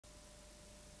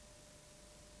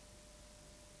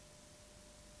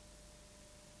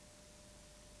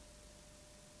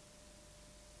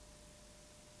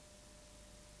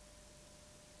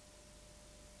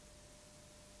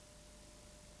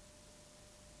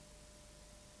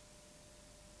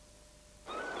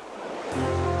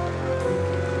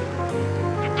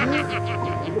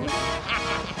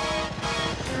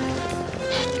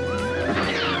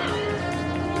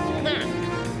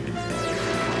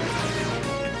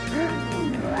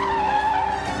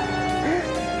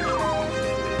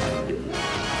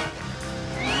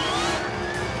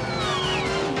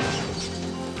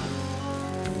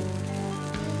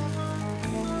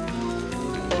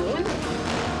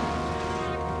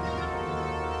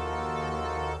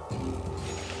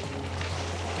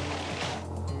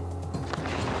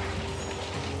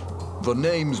The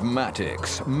name's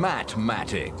Matics.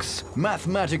 Matics.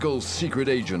 Mathematical secret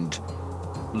agent.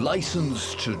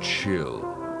 Licensed to chill.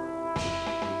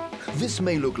 This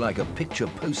may look like a picture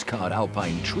postcard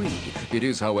alpine tree. It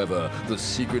is, however, the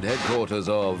secret headquarters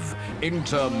of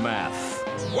Intermath.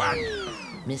 What?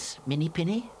 Miss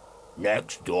Minnie?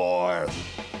 Next door.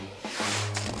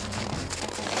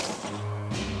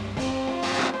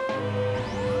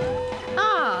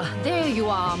 Ah, there you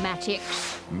are, Matics.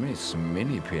 Miss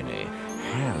Minnie-Pinny,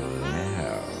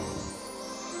 hello.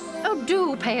 Oh,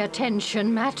 do pay attention,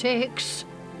 Matics.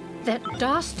 That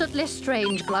dastardly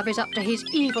Strangeglove is up to his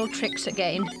evil tricks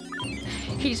again.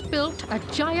 He's built a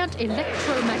giant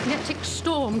electromagnetic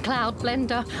storm cloud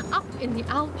blender up in the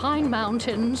Alpine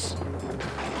Mountains.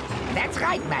 That's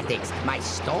right, Matics. My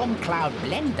storm cloud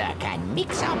blender can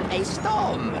mix up a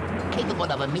storm, capable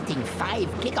of emitting 5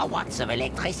 gigawatts of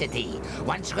electricity.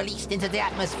 Once released into the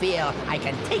atmosphere, I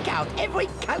can take out every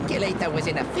calculator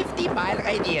within a 50-mile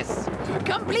radius.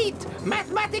 Complete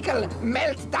mathematical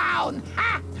meltdown!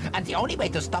 Ha! And the only way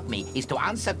to stop me is to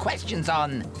answer questions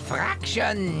on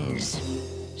fractions.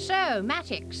 So,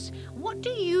 Matics, what do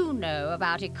you know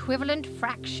about equivalent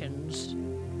fractions?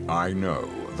 I know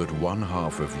that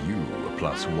 1/2 of you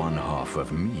plus 1/2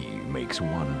 of me makes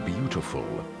one beautiful,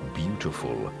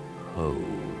 beautiful whole.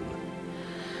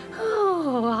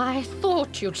 Oh, I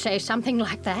thought you'd say something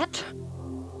like that.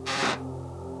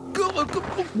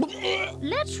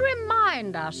 Let's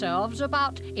remind ourselves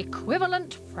about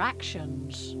equivalent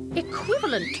fractions.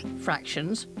 Equivalent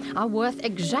fractions are worth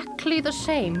exactly the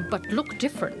same but look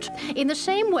different, in the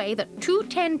same way that 2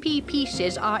 10p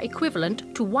pieces are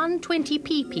equivalent to 1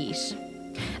 20p piece.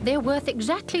 They're worth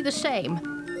exactly the same.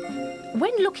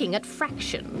 When looking at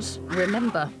fractions,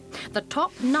 remember, the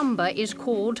top number is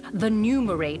called the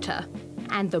numerator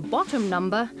and the bottom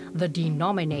number the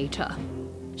denominator.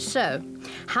 So,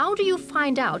 how do you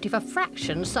find out if a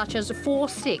fraction such as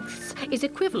 4/6 is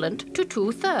equivalent to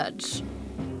 2/3?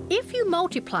 If you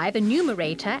multiply the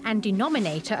numerator and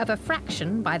denominator of a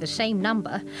fraction by the same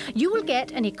number, you will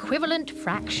get an equivalent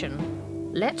fraction.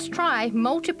 Let's try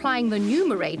multiplying the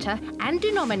numerator and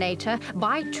denominator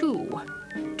by 2.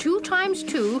 2 times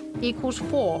 2 equals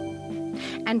 4,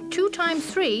 and 2 times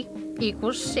 3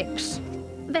 equals 6.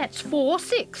 That's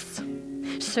 4/6.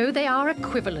 So they are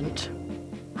equivalent.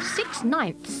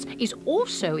 6/9 is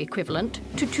also equivalent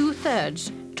to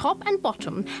 2/3. Top and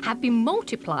bottom have been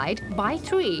multiplied by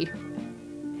 3.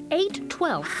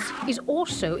 8/12 is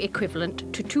also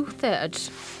equivalent to 2/3.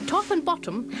 Top and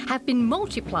bottom have been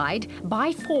multiplied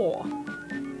by 4.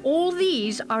 All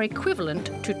these are equivalent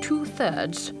to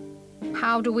 2/3.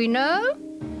 How do we know?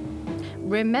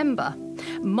 Remember,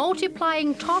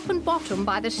 multiplying top and bottom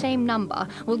by the same number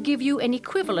will give you an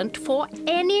equivalent for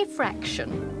any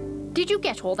fraction. Did you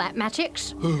get all that,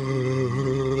 Matics?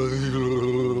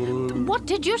 What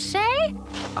did you say?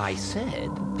 I said...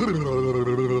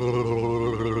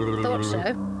 Thought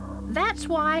so. That's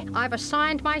why I've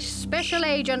assigned my special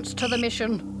agents to the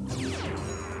mission.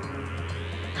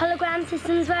 Hologram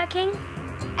systems working?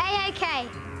 A-OK.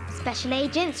 Special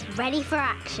agents ready for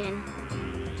action.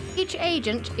 Each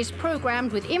agent is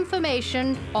programmed with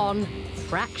information on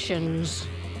fractions.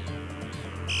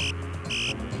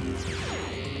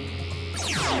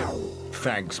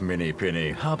 Thanks,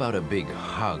 Minnie-Pinny. How about a big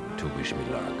hug to wish me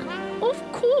luck? Of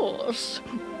course.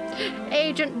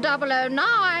 Agent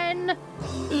 009.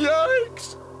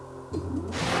 Yikes!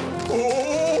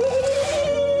 Oh!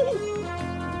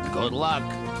 Good luck.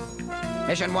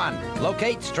 Mission 1,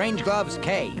 locate Strangeglove's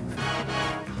cave.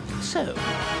 So,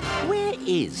 where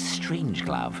is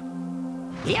Strangeglove?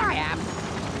 Here I am.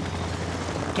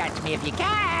 Catch me if you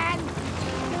can.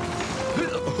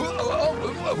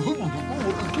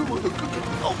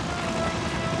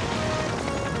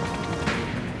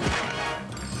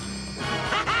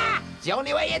 The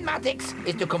only way in, Matics,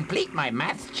 is to complete my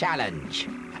math challenge.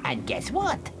 And guess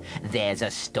what? There's a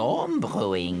storm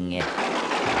brewing.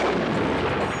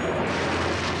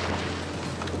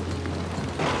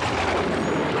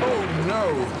 Oh,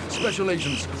 no! Special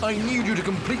agents, I need you to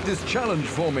complete this challenge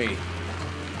for me.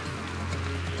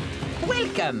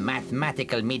 Welcome,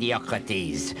 mathematical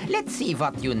mediocrities. Let's see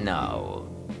what you know.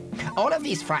 All of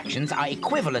these fractions are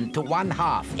equivalent to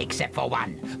 1/2, except for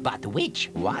one. But which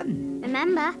one?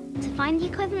 Remember, to find the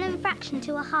equivalent fraction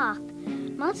to a half,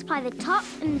 multiply the top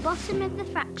and bottom of the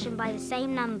fraction by the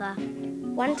same number.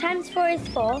 1 times 4 is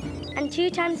 4, and 2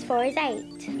 times 4 is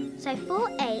 8. So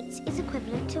 4/8 is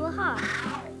equivalent to a half.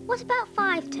 What about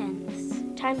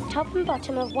 5/10? Times top and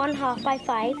bottom of 1/2 by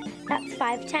 5, that's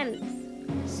 5/10.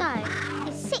 So,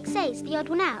 is 6/8 the odd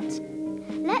one out?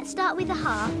 Let's start with a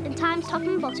half and times top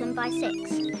and bottom by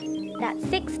 6. That's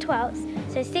 6/12,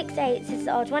 so 6/8 is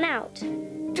the odd one out.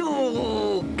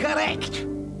 Correct.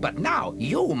 But now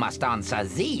you must answer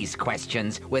these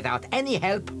questions without any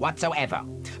help whatsoever.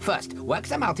 First, work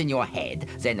them out in your head,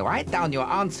 then write down your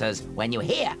answers when you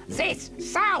hear this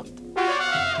sound.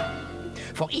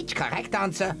 For each correct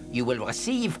answer, you will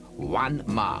receive 1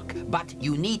 mark, but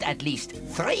you need at least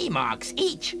 3 marks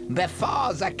each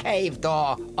before the cave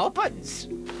door opens.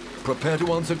 Prepare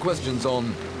to answer questions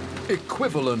on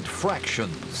equivalent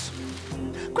fractions.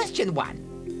 Question 1.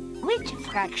 Which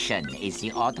fraction is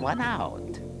the odd one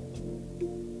out?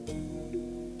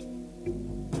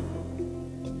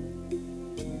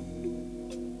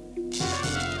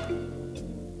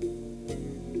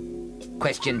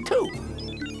 Question 2.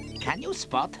 Can you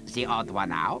spot the odd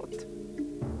one out?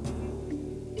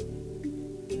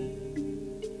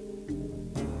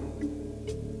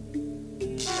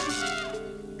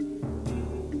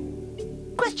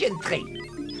 Question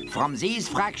 3. From these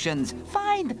fractions,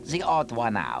 find the odd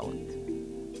one out.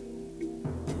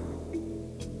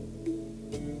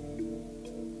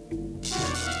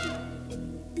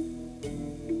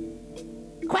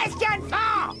 Question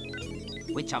 4.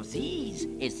 Which of these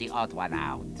is the odd one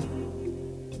out?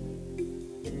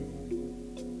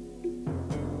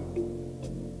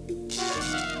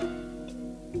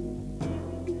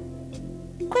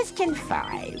 Question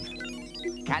 5.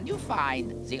 Can you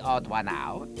find the odd one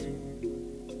out?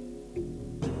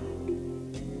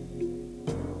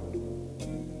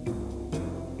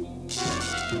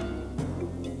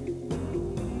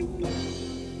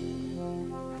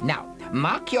 Now,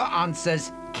 mark your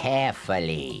answers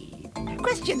carefully.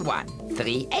 Question 1,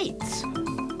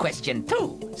 3/8. Question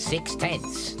 2,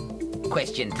 6/10.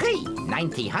 Question 3,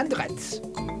 90/100.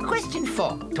 Question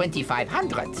 4,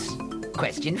 25/100.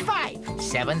 Question 5,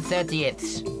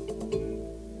 7/30.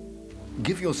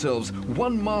 Give yourselves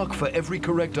 1 mark for every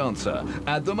correct answer.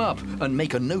 Add them up and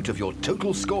make a note of your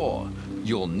total score.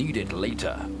 You'll need it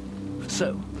later.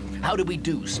 So, how did we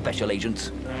do, Special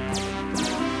Agents?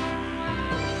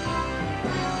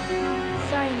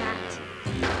 Sorry, Matt.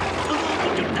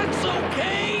 That's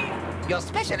okay. Your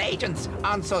special agents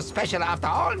aren't so special after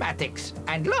all, Matics.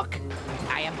 And look,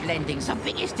 I am blending the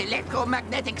biggest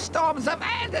electromagnetic storms the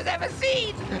world has ever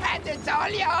seen. And it's all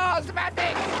yours,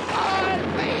 Matics. All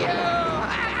for you.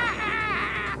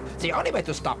 The only way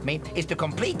to stop me is to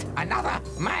complete another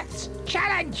maths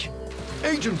challenge.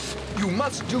 Agents, you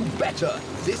must do better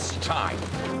this time.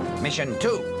 Mission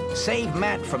 2. Save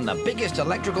Matt from the biggest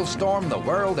electrical storm the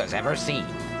world has ever seen.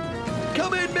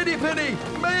 Come in, Minnie Penny!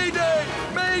 Mayday!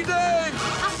 Mayday!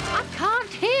 I can't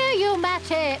hear you,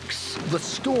 Matics. The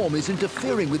storm is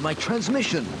interfering with my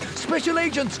transmission. Special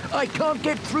Agents, I can't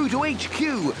get through to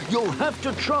HQ. You'll have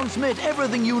to transmit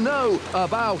everything you know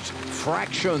about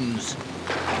fractions.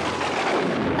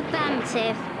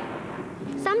 Affirmative.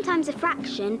 Sometimes a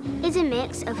fraction is a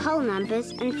mix of whole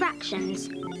numbers and fractions.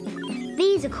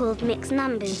 These are called mixed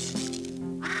numbers.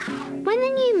 When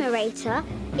the numerator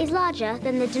is larger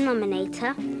than the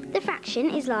denominator, the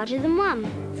fraction is larger than 1.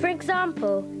 For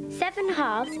example,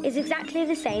 7/2 is exactly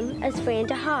the same as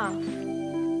 3.5.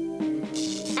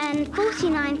 And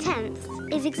 49/10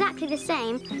 is exactly the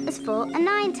same as 4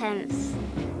 9/10.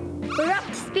 We're up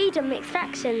to speed on mixed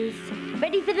fractions.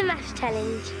 Ready for the math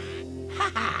challenge?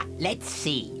 Haha, let's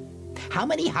see. How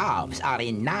many halves are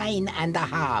in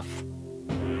 9.5?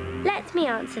 Let me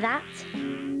answer that.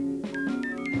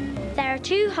 There are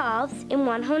 2 halves in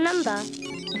 1 whole number.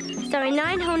 So in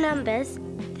 9 whole numbers,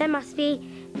 there must be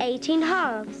 18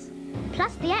 halves.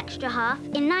 Plus the extra half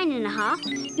in 9.5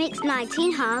 makes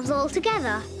 19 halves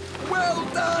altogether. Well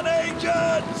done,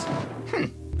 Agents!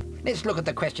 Let's look at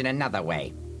the question another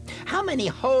way. How many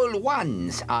whole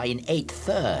ones are in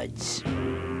 8/3?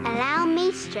 Allow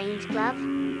me, Strange Glove.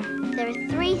 There are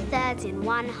 3/3 in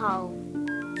 1 whole.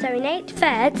 So in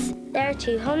 8/3, there are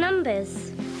 2 whole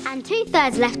numbers. And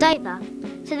 2/3 left over.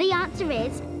 So the answer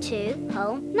is 2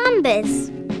 whole numbers.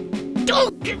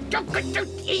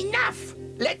 Enough!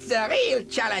 Let the real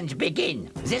challenge begin.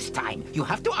 This time, you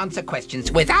have to answer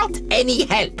questions without any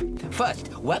help. First,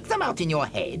 work them out in your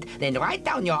head, then write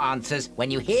down your answers when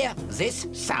you hear this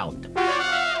sound.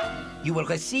 You will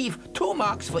receive 2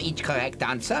 marks for each correct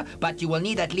answer, but you will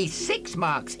need at least 6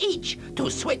 marks each to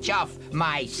switch off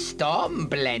my storm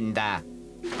blender.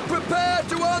 Prepare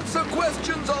to answer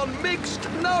questions on mixed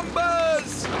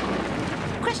numbers!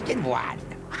 Question 1.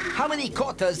 How many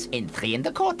quarters in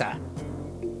 3.25?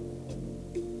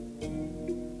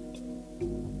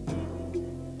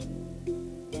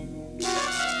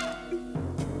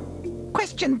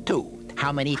 Question 2.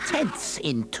 How many tenths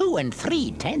in 2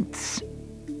 3/10?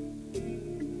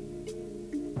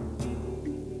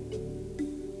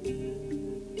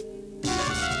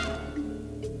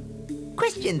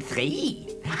 Question 3.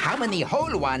 How many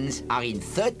whole ones are in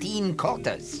 13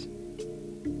 quarters?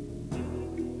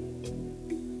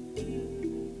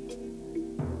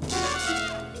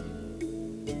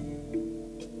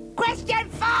 Question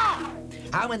 4.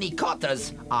 How many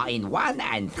quarters are in 1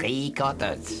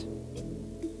 3/4?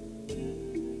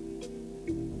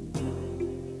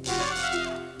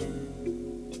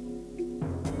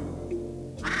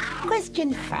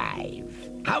 Question 5.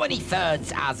 How many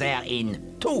thirds are there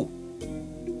in 2?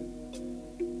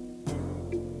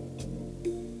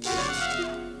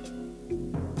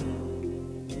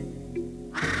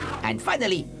 And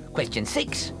finally, question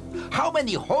 6. How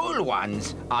many whole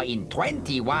ones are in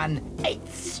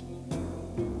 21/8?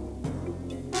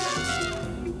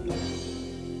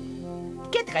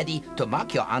 Get ready to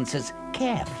mark your answers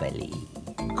carefully.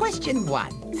 Question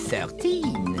 1,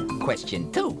 13.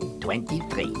 Question 2,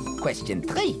 23. Question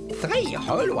 3, 3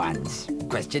 whole ones.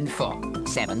 Question 4,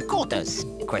 7 quarters.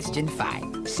 Question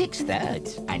 5, 6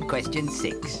 thirds. And question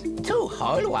 6, 2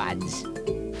 whole ones.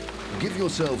 Give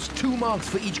yourselves 2 marks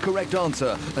for each correct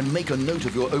answer and make a note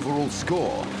of your overall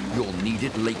score. You'll need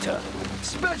it later.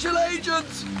 Special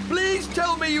agents, please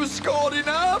tell me you scored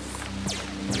enough.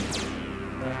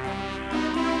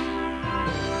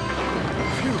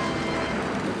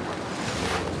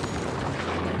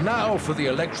 Now for the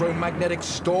electromagnetic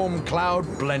storm cloud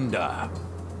blender.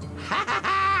 Ha ha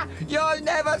ha! You'll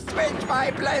never switch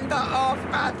my blender off,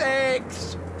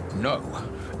 Matics! No,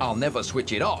 I'll never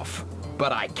switch it off,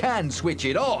 but I can switch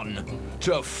it on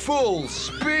to full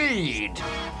speed.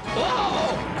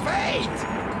 Whoa! Wait!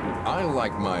 I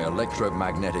like my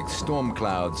electromagnetic storm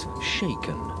clouds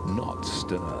shaken, not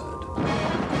stirred.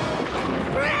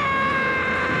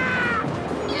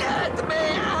 Let me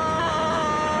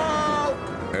out!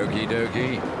 Okie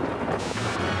dokie.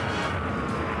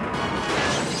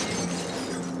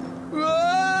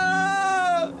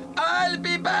 Whoa! I'll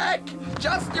be back.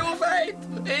 Just you wait.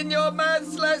 In your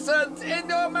maths lessons, in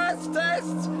your maths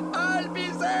tests, I'll be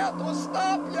there to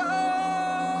stop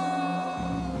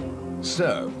you.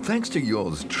 So, thanks to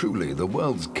yours truly, the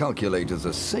world's calculators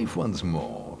are safe once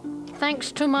more.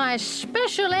 Thanks to my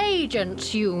special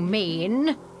agents, you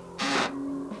mean?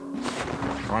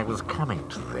 I was coming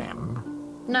to them.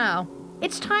 Now,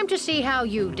 it's time to see how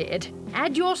you did.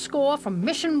 Add your score from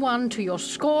Mission 1 to your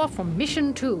score from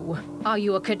Mission 2. Are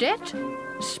you a cadet,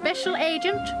 special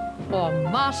agent, or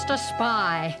master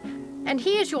spy? And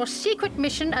here's your secret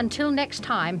mission until next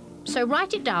time. So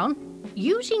write it down.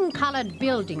 Using colored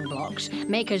building blocks,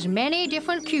 make as many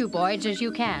different cuboids as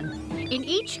you can. In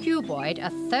each cuboid,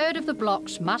 a third of the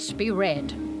blocks must be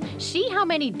red. See how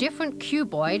many different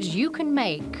cuboids you can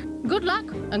make. Good luck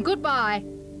and goodbye.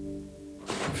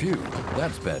 Phew,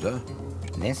 that's better.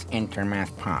 This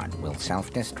intermath pod will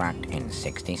self-destruct in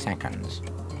 60 seconds.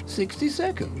 60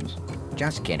 seconds?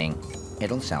 Just kidding.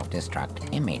 It'll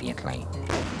self-destruct immediately.